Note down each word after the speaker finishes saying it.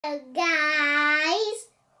Guys,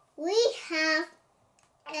 we have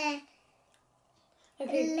a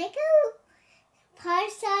Lego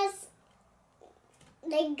Parsatube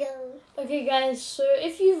Lego. Okay guys, so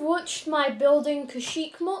if you've watched my building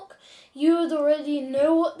Kashik mock, you would already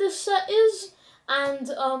know what this set is, and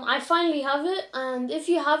I finally have it. And if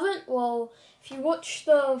you haven't, well, if you watch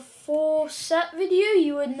the 4 set video,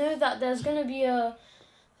 you would know that there's gonna be a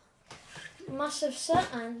massive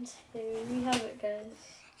set, and here we have it, guys.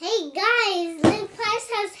 Hey guys, look, Pars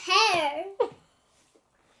has hair.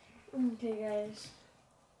 Okay guys.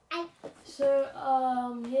 So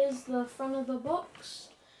here's the front of the box.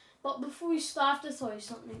 But before we start, I have to tell you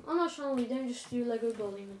something. On our channel, we don't just do Lego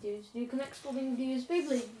building videos. We do Connect building videos,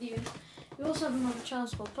 Beyblade videos. We also have another channel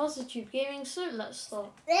called Parsatube Gaming. So let's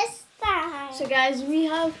start. Let's start. So guys, we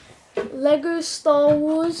have Lego Star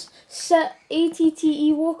Wars set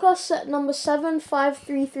ATTE Walker set number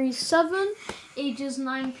 75337, ages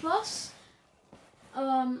 9+.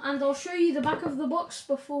 And I'll show you the back of the box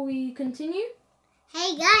before we continue.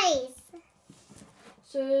 Hey guys.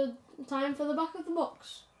 So time for the back of the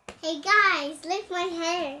box. Hey guys, look my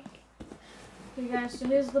hair. Okay guys, so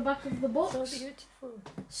here's the back of the box. So beautiful.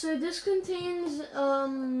 So this contains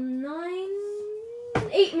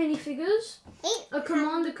 8 minifigures, a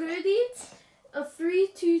Commander Cody, three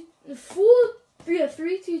 2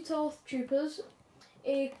 Troopers,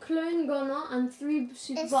 a Clone Gunner, and 3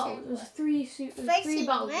 Super Battles. Three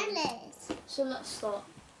battles. So let's start.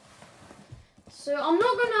 So I'm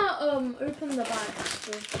not gonna open the bag.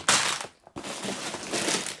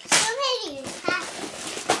 So many packs.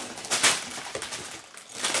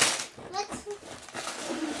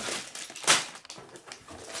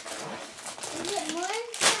 Is it more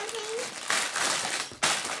something?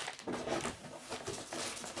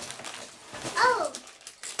 Oh.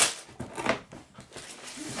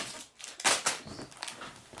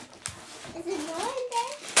 Is it more in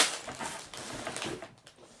there?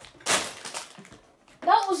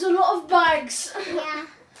 That was a lot of bags. Yeah.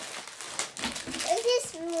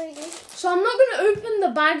 This is really. So I'm not going to open the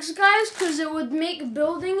bags, guys, because it would make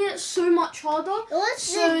building it so much harder. What's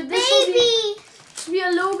So the this baby? will be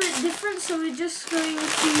a little bit different. So we're just going to,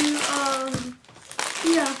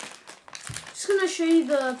 just going to show you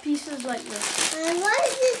the pieces like this. And what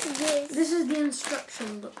is this? This is the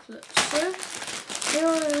instruction booklet. So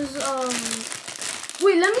there is,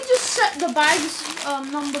 wait, let me just set the bags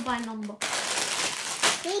number by number.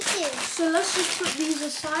 Me too. So let's just put these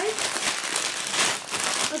aside.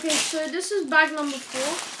 Okay, so this is bag number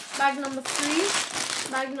 4, bag number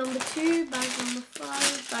 3, bag number 2, bag number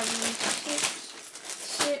 5, bag number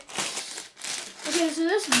 6. Okay, so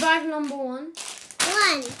this is bag number 1. One.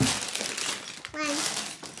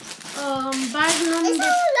 Bag number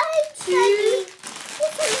 2,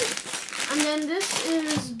 and then this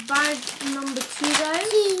is bag number 2, guys.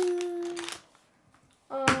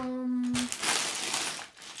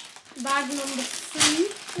 Bag number 3.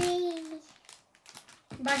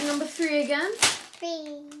 Bag number 3 again.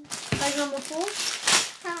 Bag number 4.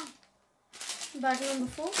 Bag number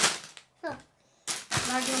 4.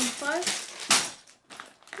 Bag number 5.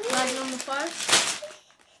 Bag number 5.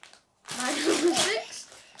 Bag number 6.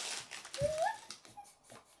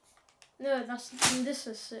 No, this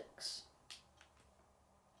is 6.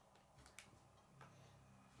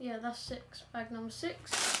 Yeah, that's 6. Bag number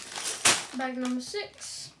 6. Bag number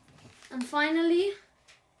 6. And finally,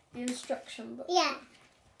 the instruction book. Yeah.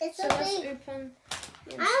 It's So let's open.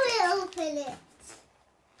 I will open it.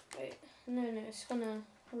 Wait, no, it's gonna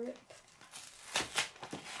rip.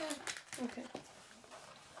 Okay.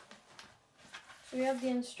 So we have the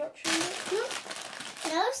instruction book.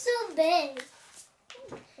 That was so big.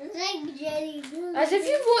 It's like jelly. As if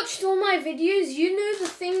you've watched all my videos, you know the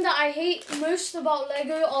thing that I hate most about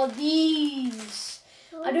Lego are these.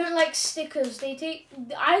 I don't like stickers.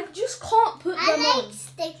 I just can't put them on. I like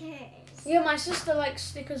stickers. Yeah, my sister likes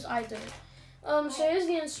stickers, I don't. So here's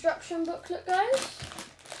the instruction booklet, guys.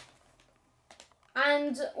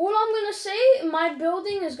 And all I'm going to say, my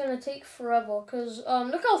building is going to take forever. Because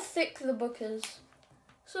look how thick the book is.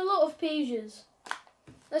 It's a lot of pages.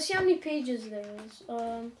 Let's see how many pages there is.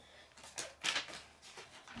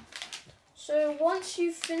 So once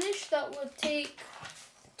you finish, that would take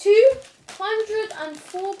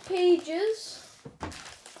 204 pages.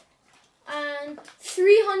 And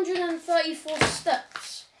 334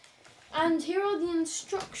 steps. And here are the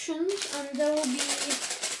instructions, and there will be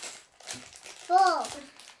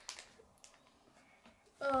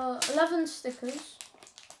 11 stickers.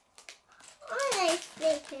 I like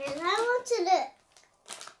stickers. I want to look.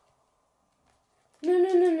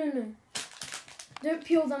 No. Don't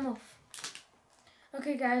peel them off.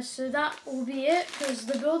 Okay guys, so that will be it because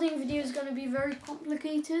the building video is going to be very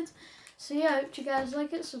complicated. So yeah, I hope you guys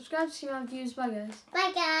like it. Subscribe to see my views. Bye guys.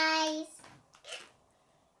 Bye guys.